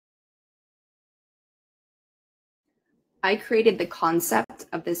I created the concept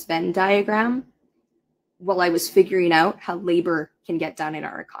of this Venn diagram while I was figuring out how labor can get done in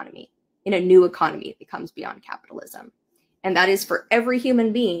our economy, in a new economy that comes beyond capitalism. And that is for every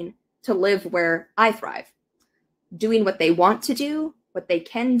human being to live where I thrive, doing what they want to do, what they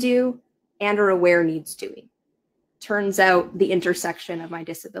can do, and are aware needs doing. Turns out the intersection of my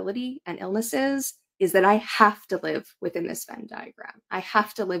disability and illnesses is that I have to live within this Venn diagram. I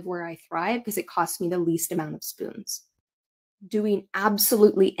have to live where I thrive because it costs me the least amount of spoons. Doing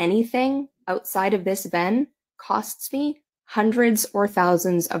absolutely anything outside of this Venn costs me hundreds or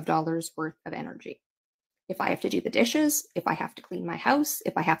thousands of dollars worth of energy. If I have to do the dishes, if I have to clean my house,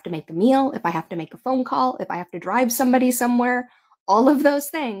 if I have to make a meal, if I have to make a phone call, if I have to drive somebody somewhere, all of those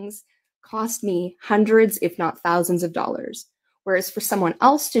things cost me hundreds, if not thousands of dollars. Whereas for someone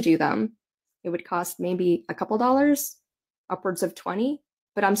else to do them, it would cost maybe a couple dollars, upwards of 20,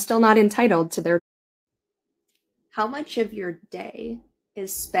 but I'm still not entitled to their. How much of your day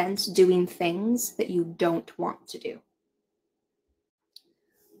is spent doing things that you don't want to do?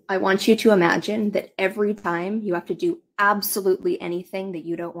 I want you to imagine that every time you have to do absolutely anything that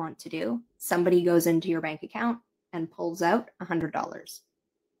you don't want to do, somebody goes into your bank account and pulls out $100.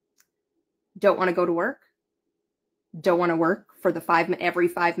 Don't want to go to work? Don't want to work for the every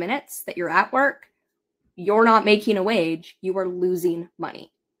 5 minutes that you're at work? You're not making a wage, you are losing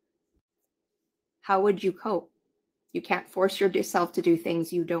money. How would you cope? You can't force yourself to do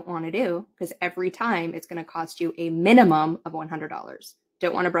things you don't want to do because every time it's going to cost you a minimum of $100.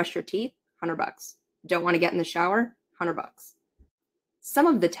 Don't want to brush your teeth? $100. Don't want to get in the shower? $100. Some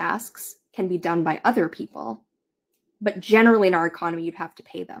of the tasks can be done by other people, but generally in our economy, you'd have to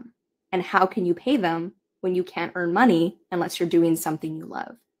pay them. And how can you pay them when you can't earn money unless you're doing something you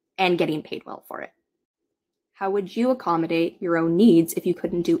love and getting paid well for it? How would you accommodate your own needs if you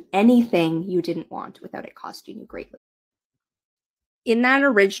couldn't do anything you didn't want without it costing you greatly? In that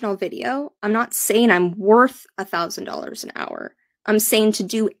original video, I'm not saying I'm worth $1,000 an hour. I'm saying to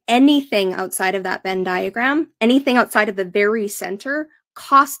do anything outside of that Venn diagram, anything outside of the very center,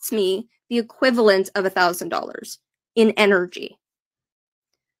 costs me the equivalent of $1,000 in energy.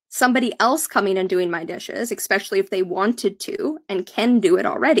 Somebody else coming and doing my dishes, especially if they wanted to and can do it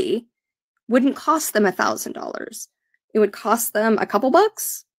already, wouldn't cost them $1,000. It would cost them a couple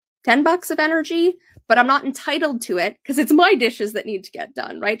bucks, $10 of energy, but I'm not entitled to it because it's my dishes that need to get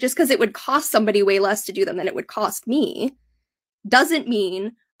done, right? Just because it would cost somebody way less to do them than it would cost me doesn't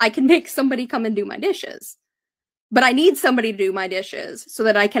mean I can make somebody come and do my dishes. But I need somebody to do my dishes so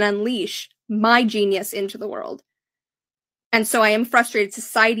that I can unleash my genius into the world. And so I am frustrated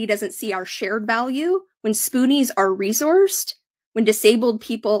society doesn't see our shared value when spoonies are resourced, when disabled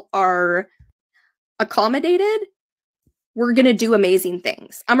people are accommodated. We're going to do amazing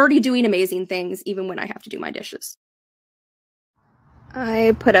things. I'm already doing amazing things even when I have to do my dishes.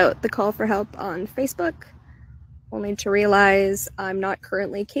 I put out the call for help on Facebook, only to realize I'm not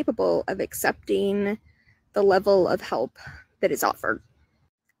currently capable of accepting the level of help that is offered.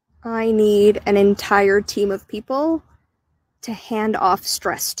 I need an entire team of people to hand off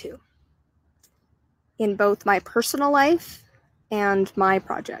stress to, in both my personal life and my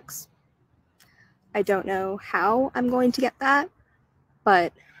projects. I don't know how I'm going to get that,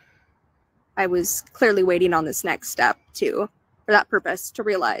 but I was clearly waiting on this next step for that purpose, to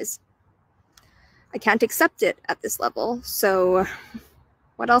realize I can't accept it at this level, so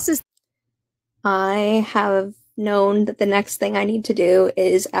what else is? I have known that the next thing I need to do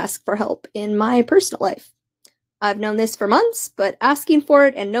is ask for help in my personal life. I've known this for months, but asking for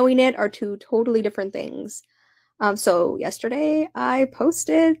it and knowing it are two totally different things. So yesterday I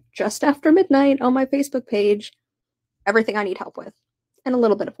posted just after midnight on my Facebook page everything I need help with and a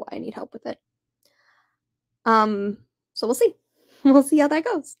little bit of why I need help with it. So we'll see. We'll see how that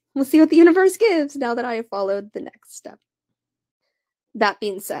goes. We'll see what the universe gives now that I have followed the next step. That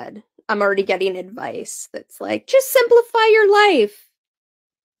being said, I'm already getting advice that's like, just simplify your life.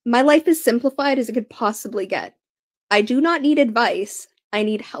 My life is simplified as it could possibly get. I do not need advice. I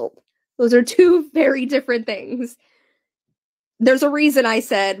need help. Those are two very different things. There's a reason I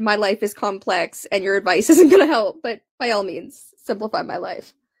said my life is complex and your advice isn't going to help, but by all means, simplify my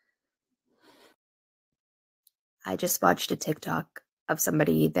life. I just watched a TikTok of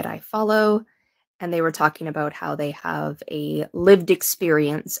somebody that I follow, and they were talking about how they have a lived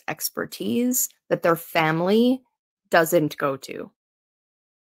experience expertise that their family doesn't go to.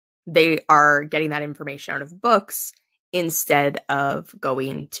 They are getting that information out of books instead of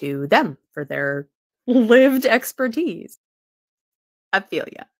going to them for their lived expertise. I feel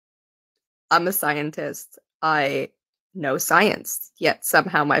ya. I'm a scientist. I know science, yet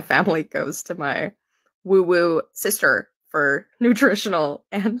somehow my family goes to my woo-woo sister for nutritional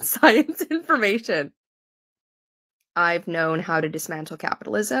and science information. I've known how to dismantle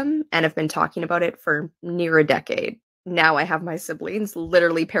capitalism and have been talking about it for near a decade. Now I have my siblings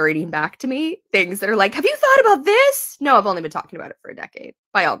literally parroting back to me things that are like, have you thought about this? No, I've only been talking about it for a decade,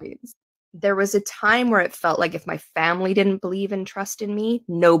 by all means. There was a time where it felt like if my family didn't believe and trust in me,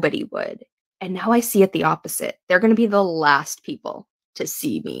 nobody would. And now I see it the opposite. They're going to be the last people to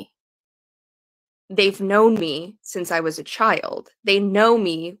see me. They've known me since I was a child. They know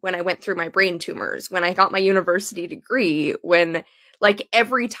me when I went through my brain tumors, when I got my university degree, when, like,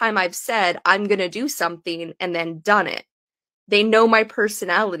 every time I've said I'm going to do something and then done it. They know my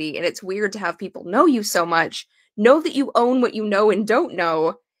personality, and it's weird to have people know you so much, know that you own what you know and don't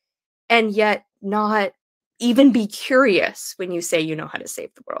know, and yet not even be curious when you say you know how to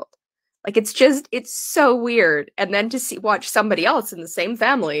save the world. Like, it's so weird. And then to watch somebody else in the same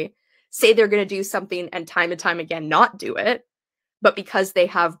family say they're going to do something and time again not do it, but because they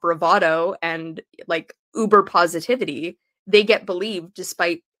have bravado and like uber positivity, they get believed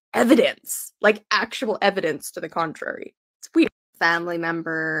despite evidence, like actual evidence to the contrary. It's weird. Family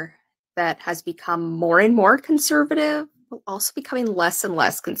member that has become more and more conservative, but also becoming less and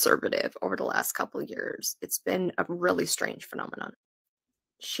less conservative over the last couple of years. It's been a really strange phenomenon.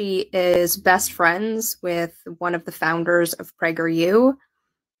 She is best friends with one of the founders of PragerU.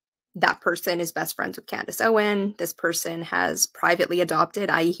 That person is best friends with Candace Owen. This person has privately adopted,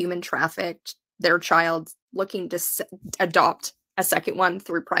 i.e. human trafficked, their child, looking to adopt a second one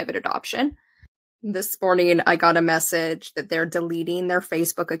through private adoption. This morning, I got a message that they're deleting their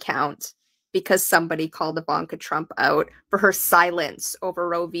Facebook account because somebody called Ivanka Trump out for her silence over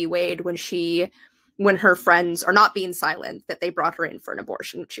Roe v. Wade when her friends are not being silent, that they brought her in for an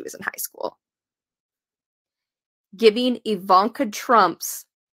abortion when she was in high school. Giving Ivanka Trump's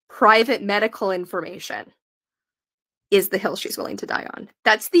private medical information is the hill she's willing to die on.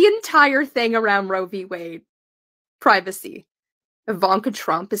 That's the entire thing around Roe v. Wade. Privacy. Ivanka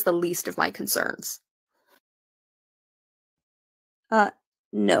Trump is the least of my concerns.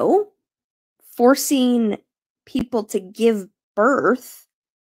 No. Forcing people to give birth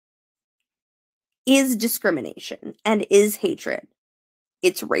is discrimination and is hatred.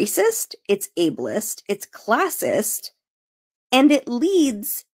 It's racist, it's ableist, it's classist, and it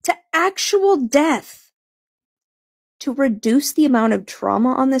leads to actual death. To reduce the amount of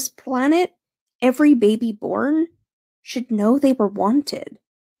trauma on this planet, every baby born should know they were wanted.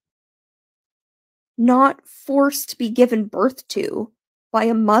 Not forced to be given birth to by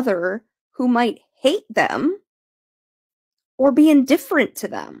a mother who might hate them or be indifferent to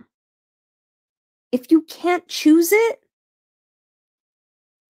them. If you can't choose it,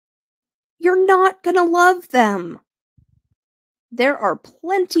 you're not gonna love them. There are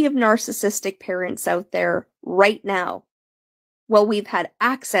plenty of narcissistic parents out there right now. Well, we've had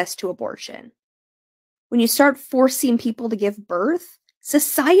access to abortion. When you start forcing people to give birth,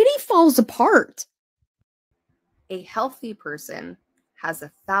 society falls apart. A healthy person has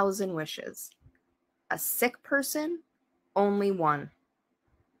 1,000 wishes. A sick person, only one.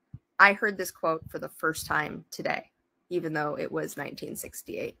 I heard this quote for the first time today, even though it was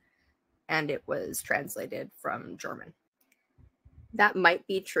 1968 and it was translated from German. That might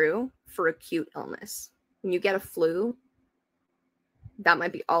be true for acute illness. When you get a flu, that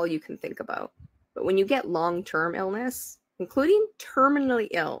might be all you can think about. But when you get long-term illness, including terminally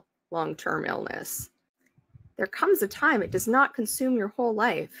ill long-term illness, there comes a time it does not consume your whole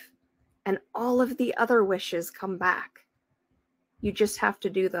life, and all of the other wishes come back. You just have to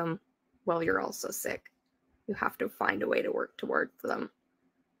do them while you're also sick. You have to find a way to work towards them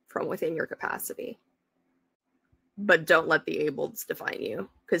from within your capacity. But don't let the ableds define you,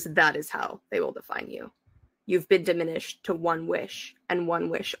 because that is how they will define you. You've been diminished to one wish and one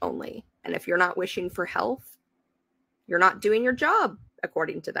wish only. And if you're not wishing for health, you're not doing your job,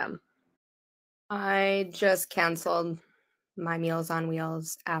 according to them. I just canceled my Meals on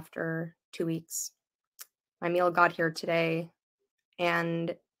Wheels after 2 weeks. My meal got here today,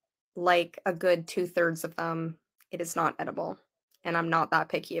 and like a good 2/3 of them, it is not edible. And I'm not that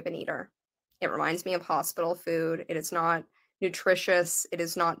picky of an eater. It reminds me of hospital food. It is not nutritious. It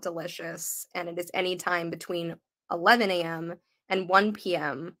is not delicious. And it is any time between 11 a.m. and 1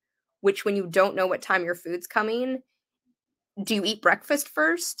 p.m., which when you don't know what time your food's coming, do you eat breakfast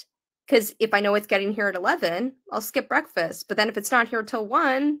first? Because if I know it's getting here at 11, I'll skip breakfast. But then if it's not here till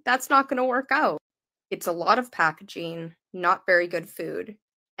 1, that's not going to work out. It's a lot of packaging, not very good food,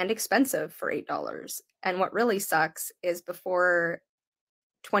 and expensive for $8. And what really sucks is before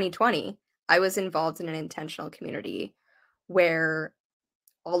 2020, I was involved in an intentional community where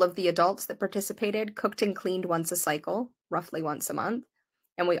All of the adults that participated cooked and cleaned once a cycle, roughly once a month,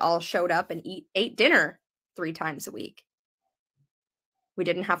 and we all showed up and ate dinner 3 times a week. We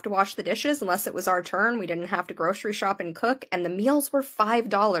didn't have to wash the dishes unless it was our turn, we didn't have to grocery shop and cook, and the meals were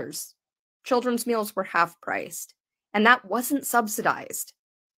 $5. Children's meals were half-priced, and that wasn't subsidized.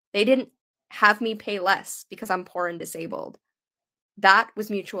 They didn't have me pay less because I'm poor and disabled. That was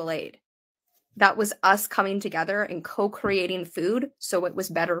mutual aid. That was us coming together and co-creating food so it was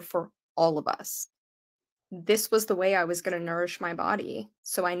better for all of us. This was the way I was going to nourish my body,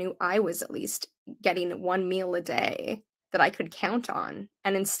 so I knew I was at least getting 1 meal a day that I could count on,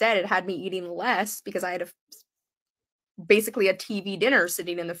 and instead it had me eating less because I had basically a TV dinner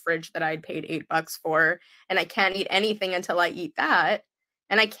sitting in the fridge that I'd paid $8 for, and I can't eat anything until I eat that,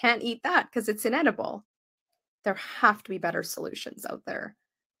 and I can't eat that because it's inedible. There have to be better solutions out there,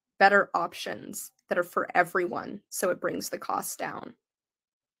 better options that are for everyone, so it brings the cost down.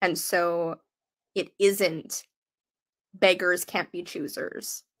 And so it isn't beggars can't be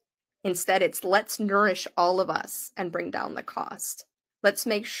choosers. Instead, it's let's nourish all of us and bring down the cost. Let's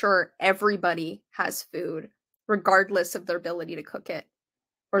make sure everybody has food, regardless of their ability to cook it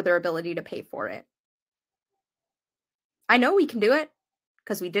or their ability to pay for it. I know we can do it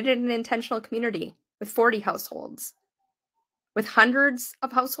because we did it in an intentional community with 40 households, with hundreds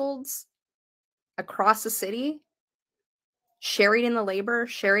of households across the city, sharing in the labor,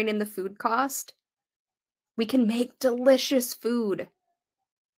 sharing in the food cost. We can make delicious food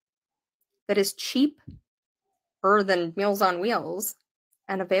that is cheaper than Meals on Wheels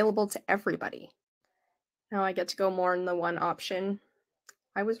and available to everybody. Now I get to go more in the one option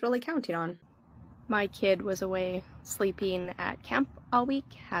I was really counting on. My kid was away sleeping at camp all week,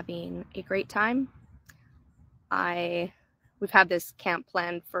 having a great time. We've had this camp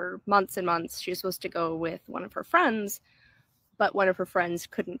planned for months and months. She was supposed to go with one of her friends, but one of her friends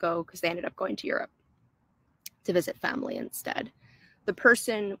couldn't go because they ended up going to Europe to visit family instead. The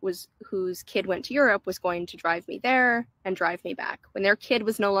person whose kid went to Europe was going to drive me there and drive me back. When their kid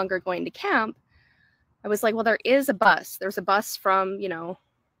was no longer going to camp, I was like, well, there is a bus. There's a bus from,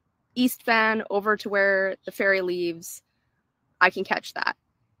 East Van over to where the ferry leaves. I can catch that.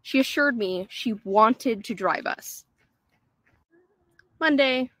 She assured me she wanted to drive us.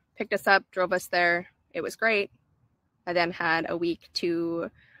 Monday, picked us up, drove us there. It was great. I then had a week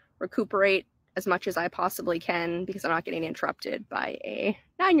to recuperate as much as I possibly can because I'm not getting interrupted by a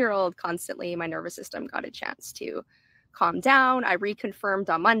 9-year-old constantly. My nervous system got a chance to calm down. I reconfirmed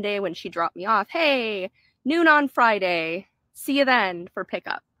on Monday when she dropped me off, hey, noon on Friday, see you then for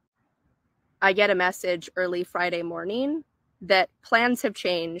pickup. I get a message early Friday morning that plans have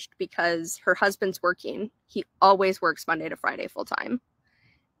changed because her husband's working. He always works Monday to Friday full time.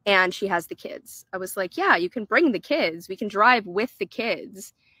 And she has the kids. I was like, yeah, you can bring the kids. We can drive with the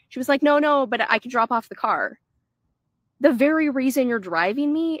kids. She was like, no, but I can drop off the car. The very reason you're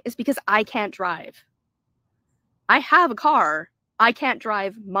driving me is because I can't drive. I have a car. I can't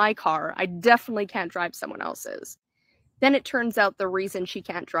drive my car. I definitely can't drive someone else's. Then it turns out the reason she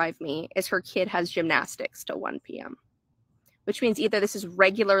can't drive me is her kid has gymnastics till 1 p.m., which means either this is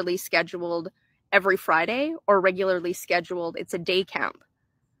regularly scheduled every Friday or regularly scheduled, it's a day camp.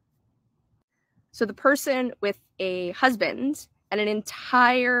 So the person with a husband and an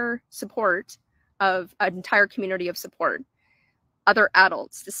entire community of support, other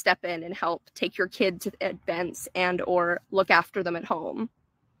adults to step in and help take your kid to events and or look after them at home,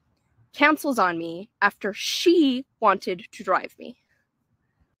 cancels on me after she wanted to drive me.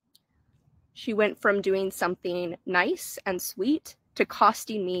 She went from doing something nice and sweet to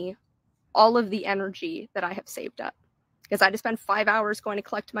costing me all of the energy that I have saved up because I had to spend 5 hours going to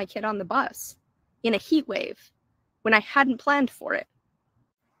collect my kid on the bus in a heat wave when I hadn't planned for it.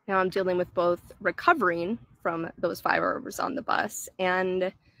 Now I'm dealing with both recovering from those 5 hours on the bus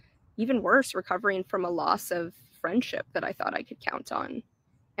and even worse, recovering from a loss of friendship that I thought I could count on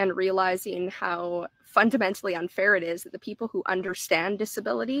and realizing how fundamentally unfair it is that the people who understand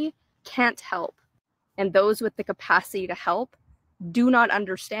disability can't help and those with the capacity to help do not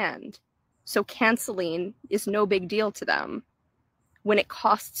understand. So canceling is no big deal to them when it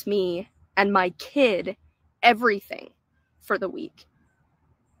costs me and my kid everything for the week.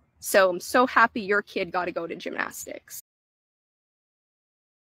 So I'm so happy your kid got to go to gymnastics.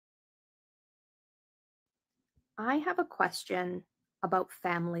 I have a question about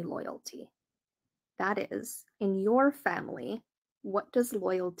family loyalty. That is, in your family, what does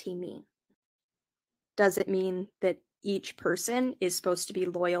loyalty mean? Does it mean that each person is supposed to be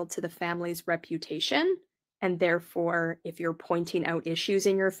loyal to the family's reputation? And therefore, if you're pointing out issues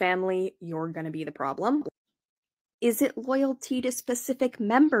in your family, you're going to be the problem? Is it loyalty to specific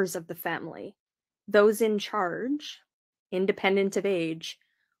members of the family, those in charge, independent of age,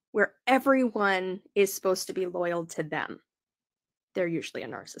 where everyone is supposed to be loyal to them? They're usually a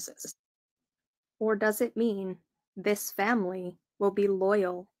narcissist. Or does it mean this family will be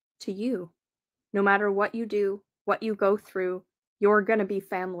loyal to you? No matter what you do, what you go through, you're going to be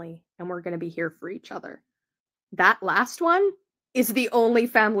family and we're going to be here for each other. That last one is the only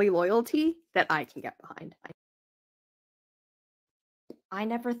family loyalty that I can get behind. I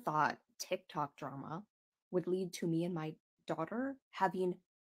never thought TikTok drama would lead to me and my daughter having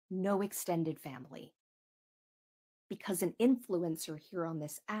no extended family. Because an influencer here on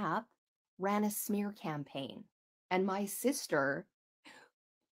this app ran a smear campaign. And my sister,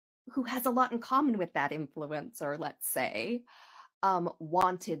 who has a lot in common with that influencer, let's say,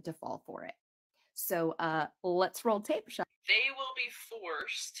 wanted to fall for it. So let's roll tape, shall we? They will be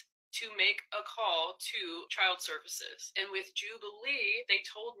forced to make a call to child services. And with Jubilee, they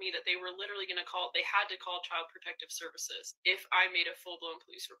told me that they were literally going to call, they had to call Child Protective Services if I made a full-blown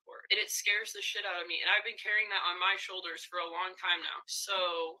police report. And it scares the shit out of me. And I've been carrying that on my shoulders for a long time now.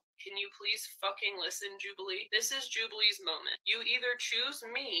 So can you please fucking listen, Jubilee? This is Jubilee's moment. You either choose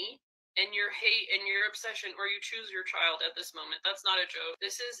me and your hate and your obsession, or you choose your child at this moment. That's not a joke.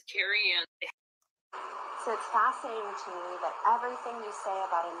 This is Carrie Ann. So it's fascinating to me that everything you say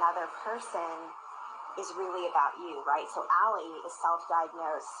about another person is really about you, right? So Allie is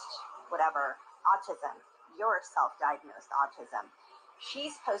self-diagnosed, whatever, autism. You're self-diagnosed autism.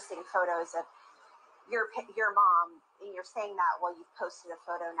 She's posting photos of your mom, and you're saying that while you've posted a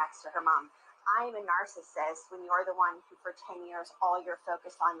photo next to her mom. I'm a narcissist when you're the one who for 10 years all you're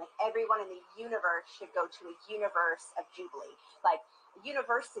focused on, like everyone in the universe should go to a universe of Jubilee, like a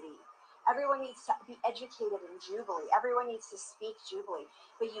university. Everyone needs to be educated in Jubilee. Everyone needs to speak Jubilee.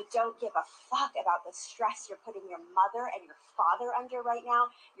 But you don't give a fuck about the stress you're putting your mother and your father under right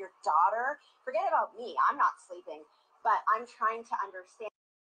now, your daughter. Forget about me. I'm not sleeping. But I'm trying to understand.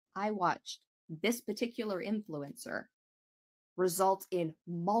 I watched this particular influencer result in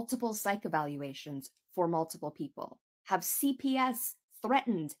multiple psych evaluations for multiple people, have CPS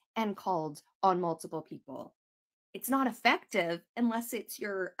threatened and called on multiple people. It's not effective unless it's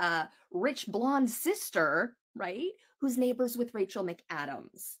your rich blonde sister, right? Who's neighbors with Rachel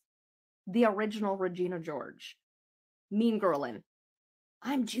McAdams, the original Regina George, mean girlin'.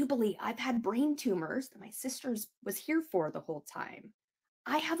 I'm Jubilee. I've had brain tumors that my sister's was here for the whole time.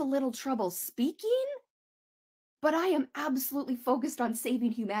 I have a little trouble speaking, but I am absolutely focused on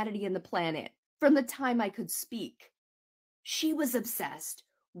saving humanity and the planet from the time I could speak. She was obsessed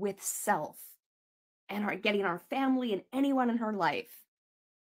with self and getting our family and anyone in her life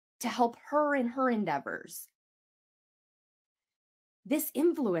to help her in her endeavors. This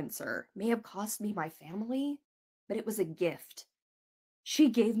influencer may have cost me my family, but it was a gift. She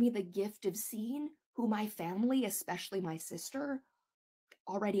gave me the gift of seeing who my family, especially my sister,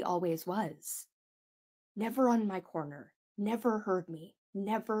 already always was. Never on my corner, never heard me,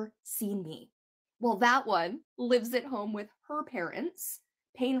 never seen me. Well, that one lives at home with her parents,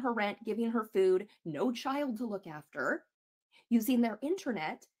 paying her rent, giving her food, no child to look after, using their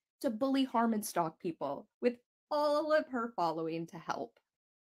internet to bully, harm, and stalk people with all of her following to help.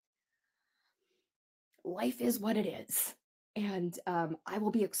 Life is what it is. And I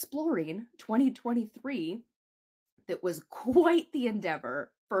will be exploring 2023. That was quite the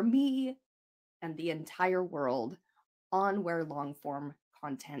endeavor for me and the entire world on where long form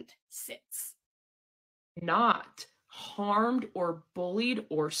content sits. Not harmed or bullied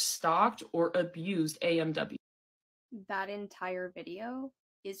or stalked or abused AMW. That entire video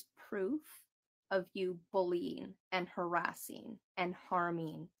is proof of you bullying and harassing and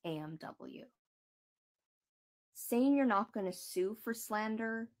harming AMW. Saying you're not going to sue for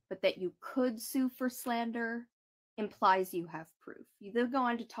slander, but that you could sue for slander implies you have proof. You then go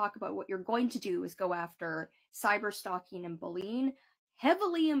on to talk about what you're going to do is go after cyber stalking and bullying,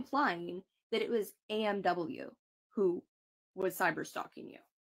 heavily implying that it was AMW who was cyber stalking you.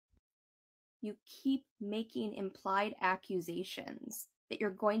 You keep making implied accusations that you're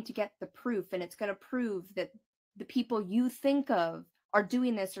going to get the proof, and it's going to prove that the people you think of are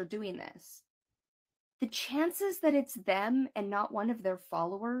doing this or doing this. The chances that it's them and not one of their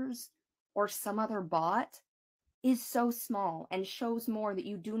followers or some other bot is so small and shows more that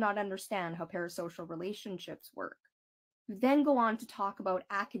you do not understand how parasocial relationships work. You then go on to talk about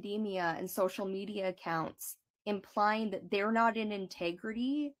academia and social media accounts, implying that they're not in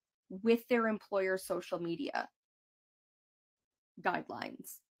integrity with their employer's social media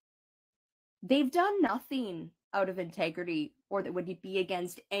guidelines. They've done nothing out of integrity or that would be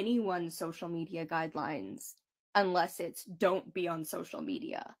against anyone's social media guidelines. unless it's don't be on social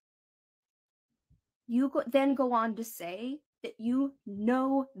media. You then go on to say that you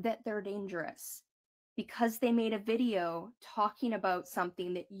know that they're dangerous because they made a video talking about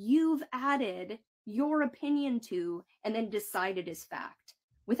something that you've added your opinion to and then decided is fact,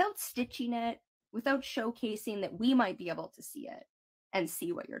 without stitching it, without showcasing that we might be able to see it and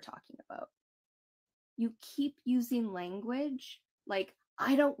see what you're talking about. You keep using language like,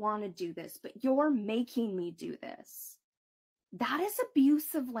 I don't want to do this, but you're making me do this. That is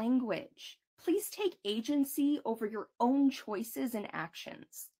abusive language. Please take agency over your own choices and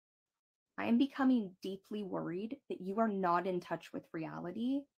actions. I am becoming deeply worried that you are not in touch with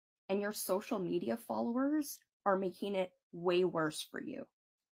reality and your social media followers are making it way worse for you.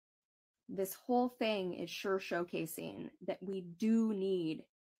 This whole thing is sure showcasing that we do need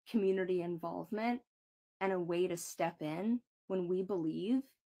community involvement and a way to step in when we believe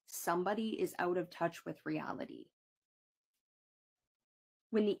somebody is out of touch with reality.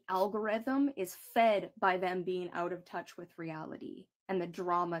 When the algorithm is fed by them being out of touch with reality and the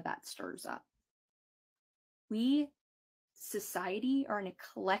drama that stirs up. We, society, are in a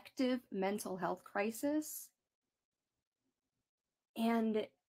collective mental health crisis, and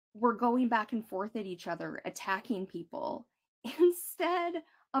we're going back and forth at each other, attacking people, instead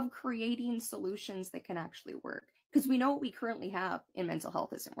of creating solutions that can actually work. Because we know what we currently have in mental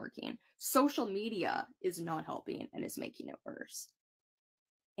health isn't working. Social media is not helping and is making it worse.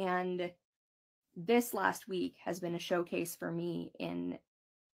 And this last week has been a showcase for me in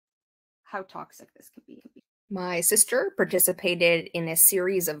how toxic this could be. My sister participated in a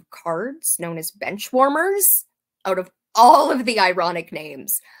series of cards known as bench warmers out of all of the ironic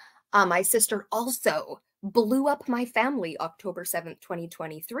names. My sister also blew up my family October 7th,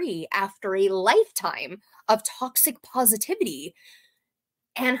 2023 after a lifetime of toxic positivity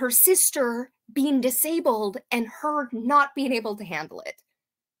and her sister being disabled and her not being able to handle it.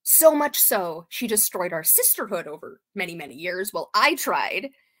 So much so, she destroyed our sisterhood over many, many years while I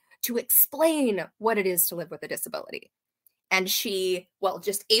tried to explain what it is to live with a disability. And she, well,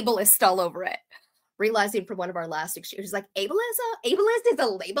 just ableist all over it. Realizing from one of our last exchanges, like, ableist is a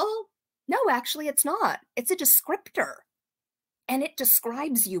label? No, actually, it's not. It's a descriptor. And it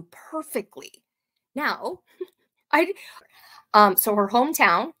describes you perfectly. Now, so her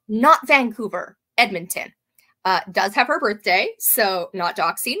hometown, not Vancouver, Edmonton, does have her birthday, so not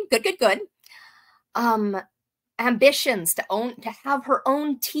doxing. Good. Ambitions to have her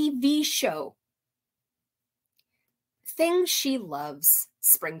own TV show. Things she loves: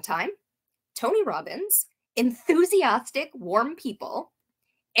 springtime, Tony Robbins, enthusiastic, warm people,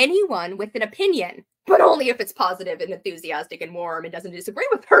 anyone with an opinion, but only if it's positive and enthusiastic and warm and doesn't disagree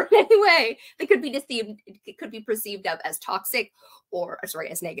with her in any way that could be perceived of as toxic or, sorry,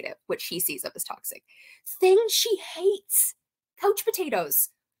 as negative, which she sees of as toxic. Things she hates: couch potatoes,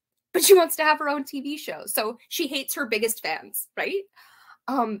 but she wants to have her own TV show. So she hates her biggest fans, right?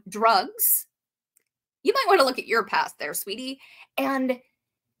 Drugs. You might want to look at your past there, sweetie. And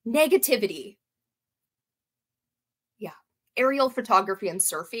negativity. Yeah. Aerial photography and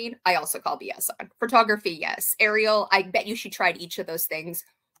surfing, I also call BS on. Photography, yes. Aerial, I bet you she tried each of those things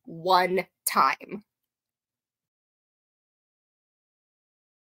one time.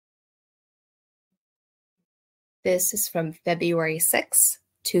 This is from February 6,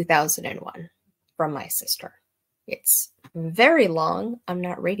 2001, from my sister. It's very long. I'm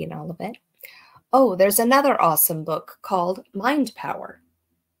not reading all of it. Oh, there's another awesome book called Mind Power.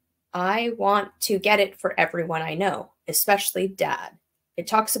 I want to get it for everyone I know, especially Dad. It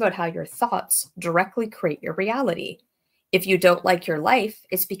talks about how your thoughts directly create your reality. If you don't like your life,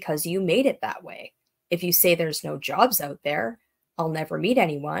 it's because you made it that way. If you say there's no jobs out there, I'll never meet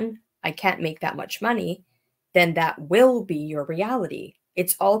anyone, I can't make that much money, then that will be your reality.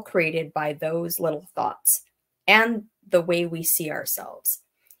 It's all created by those little thoughts and the way we see ourselves.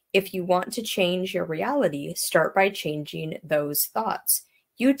 If you want to change your reality, start by changing those thoughts.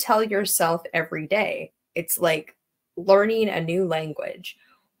 You tell yourself every day. It's like learning a new language,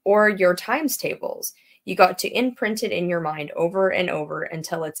 or your times tables. You got to imprint it in your mind over and over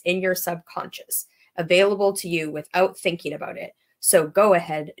until it's in your subconscious, available to you without thinking about it. So go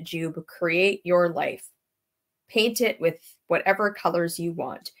ahead, Jube, create your life. Paint it with whatever colors you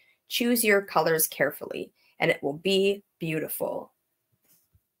want. Choose your colors carefully, and it will be beautiful.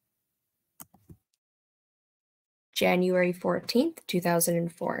 January 14th,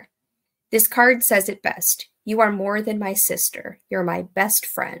 2004. This card says it best. You are more than my sister. You're my best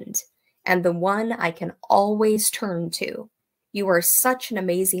friend, and the one I can always turn to. You are such an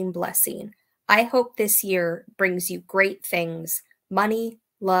amazing blessing. I hope this year brings you great things, money,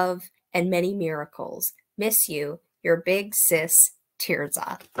 love, and many miracles. Miss you, your big sis,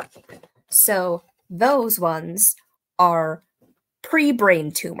 Tirzah. So those ones are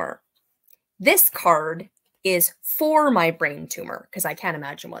pre-brain tumor. This card is for my brain tumor, because I can't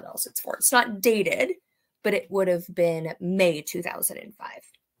imagine what else it's for. It's not dated, but it would have been May 2005.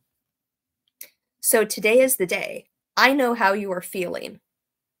 So today is the day. I know how you are feeling.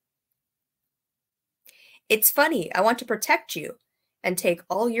 It's funny, I want to protect you and take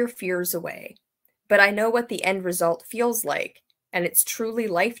all your fears away, but I know what the end result feels like, and it's truly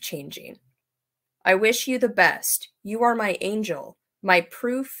life-changing. I wish you the best. You are my angel, my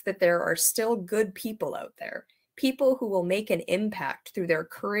proof that there are still good people out there, people who will make an impact through their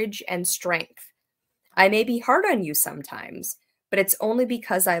courage and strength. I may be hard on you sometimes, but it's only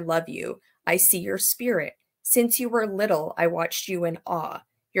because I love you. I see your spirit. Since you were little, I watched you in awe.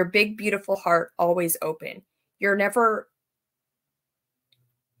 Your big, beautiful heart always open. You're never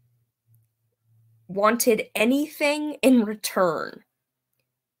wanted anything in return.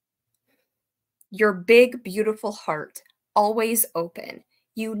 Your big, beautiful heart always open.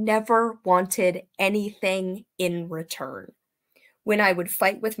 You never wanted anything in return. When I would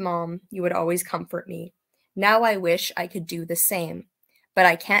fight with Mom, you would always comfort me. Now I wish I could do the same, but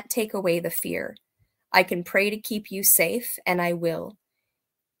I can't take away the fear. I can pray to keep you safe, and I will.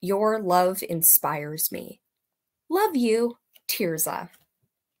 Your love inspires me. Love you, Tirzah.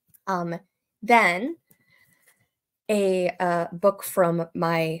 Then a book from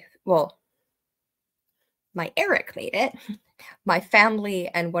my Eric made it. My family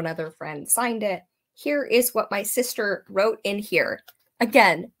and one other friend signed it. Here is what my sister wrote in here.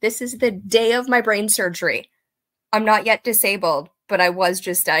 Again, this is the day of my brain surgery. I'm not yet disabled, but I was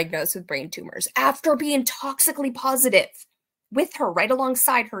just diagnosed with brain tumors after being toxically positive with her right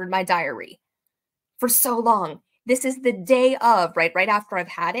alongside her in my diary for so long. This is the day of, right after I've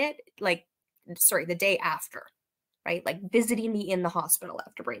had it, the day after, right? Like visiting me in the hospital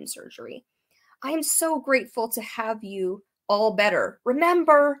after brain surgery. I am so grateful to have you all better.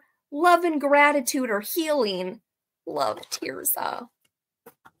 Remember, love and gratitude are healing. Love, Tirzah.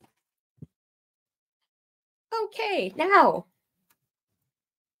 Okay, now.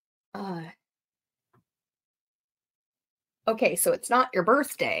 Okay, so it's not your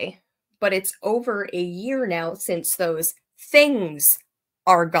birthday, but it's over a year now since those things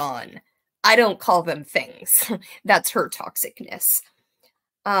are gone. I don't call them things. That's her toxicness.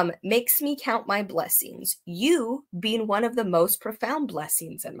 Makes me count my blessings. You being one of the most profound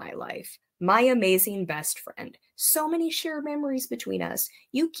blessings in my life. My amazing best friend. So many shared memories between us.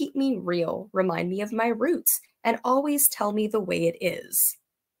 You keep me real, remind me of my roots, and always tell me the way it is.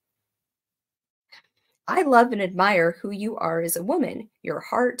 I love and admire who you are as a woman, your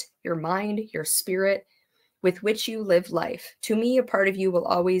heart, your mind, your spirit, with which you live life. To me, a part of you will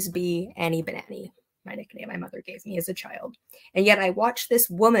always be Annie Banani, my nickname my mother gave me as a child. And yet I watch this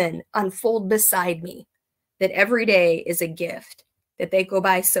woman unfold beside me, that every day is a gift, that they go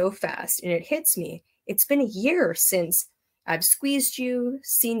by so fast, and it hits me. It's been a year since I've squeezed you,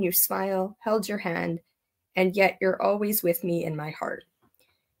 seen you smile, held your hand, and yet you're always with me in my heart.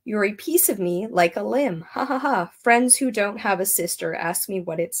 You're a piece of me like a limb. Ha ha ha. Friends who don't have a sister ask me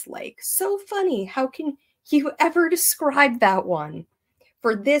what it's like. So funny. How can you ever describe that one?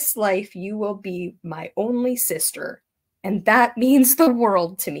 For this life, you will be my only sister. And that means the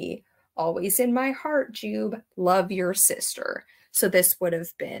world to me. Always in my heart, Jube. Love your sister. So this would have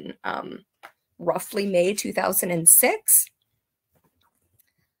been roughly May 2006.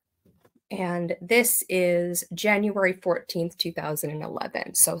 And this is January 14th,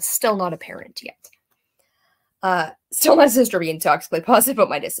 2011. So still not a parent yet. Still my sister being toxically positive about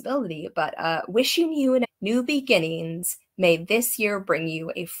my disability, but wishing you new beginnings. May this year bring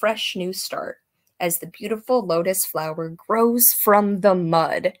you a fresh new start as the beautiful lotus flower grows from the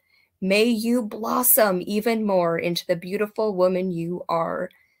mud. May you blossom even more into the beautiful woman you are.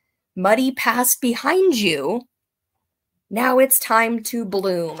 Muddy past behind you. Now it's time to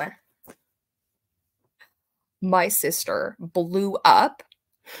bloom. My sister blew up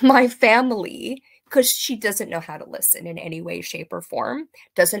my family because she doesn't know how to listen in any way, shape, or form,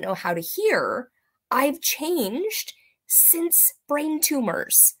 doesn't know how to hear. I've changed since brain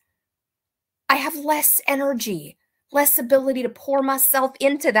tumors. I have less energy, less ability to pour myself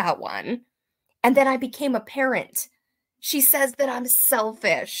into that one. And then I became a parent. She says that I'm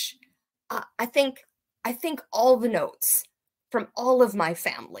selfish. I think all the notes from all of my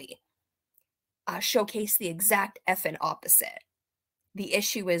family showcase the exact effing opposite. The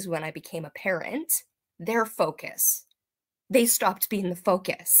issue is when I became a parent, their focus. They stopped being the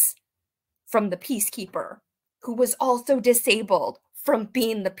focus. From the peacekeeper, who was also disabled from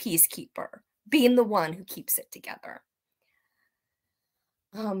being the peacekeeper. being the one who keeps it together.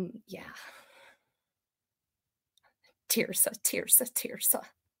 Yeah. Tirzah.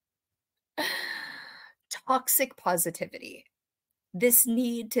 Toxic positivity. This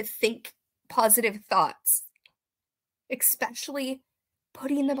need to think positive thoughts, especially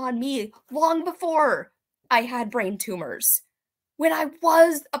putting them on me long before I had brain tumors, when I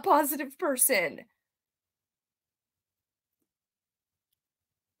was a positive person.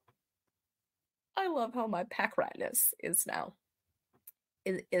 I love how my pack ratness is now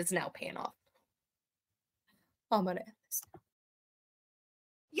paying off. I'm gonna end this.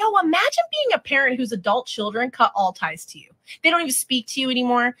 Yo, imagine being a parent whose adult children cut all ties to you. They don't even speak to you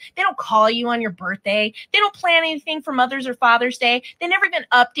anymore. They don't call you on your birthday. They don't plan anything for Mother's or Father's Day. They never even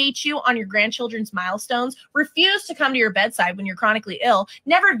update you on your grandchildren's milestones, refuse to come to your bedside when you're chronically ill,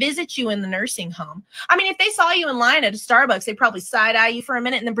 never visit you in the nursing home. I mean, if they saw you in line at a Starbucks, they'd probably side-eye you for a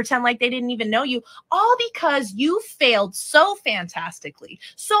minute and then pretend like they didn't even know you, all because you failed so fantastically,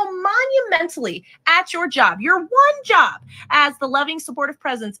 so monumentally at your job, your one job as the loving, supportive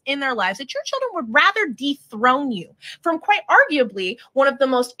presence in their lives, that your children would rather dethrone you from quite arguably one of the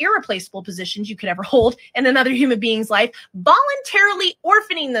most irreplaceable positions you could ever hold in another human being's life, voluntarily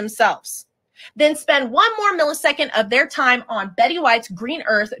orphaning themselves, than spend one more millisecond of their time on Betty White's green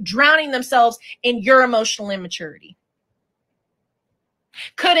earth, drowning themselves in your emotional immaturity.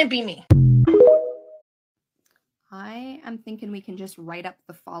 Couldn't be me. I am thinking we can just write up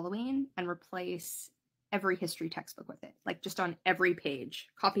the following and replace every history textbook with it, like just on every page.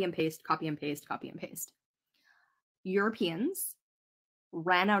 Copy and paste, copy and paste, copy and paste. Europeans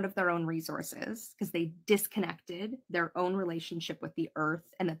ran out of their own resources because they disconnected their own relationship with the earth,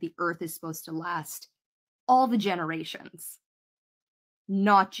 and that the earth is supposed to last all the generations,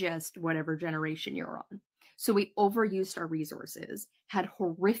 not just whatever generation you're on. So we overused our resources, had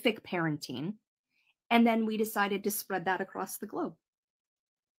horrific parenting, and then we decided to spread that across the globe.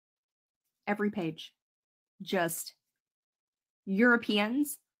 Every page. Just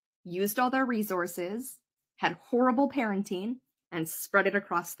Europeans used all their resources, had horrible parenting, and spread it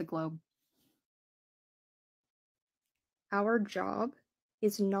across the globe. Our job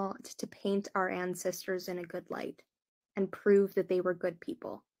is not to paint our ancestors in a good light and prove that they were good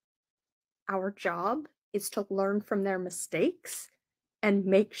people. Our job is to learn from their mistakes and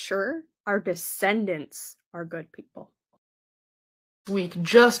make sure our descendants are good people. Week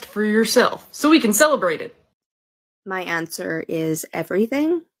just for yourself, so we can celebrate it. My answer is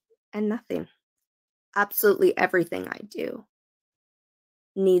everything and nothing. Absolutely everything I do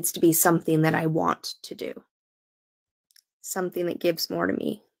needs to be something that I want to do. Something that gives more to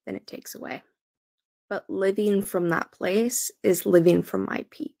me than it takes away. But living from that place is living from my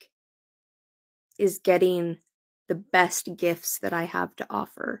peak. Is getting the best gifts that I have to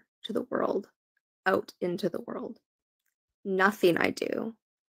offer to the world out into the world. Nothing I do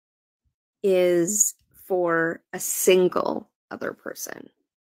is for a single other person.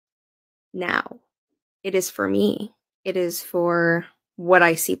 Now, it is for me. It is for what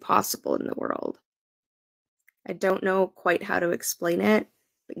I see possible in the world. I don't know quite how to explain it,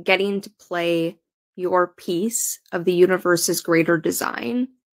 but getting to play your piece of the universe's greater design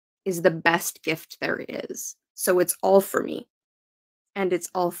is the best gift there is. So it's all for me, and it's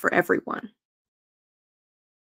all for everyone.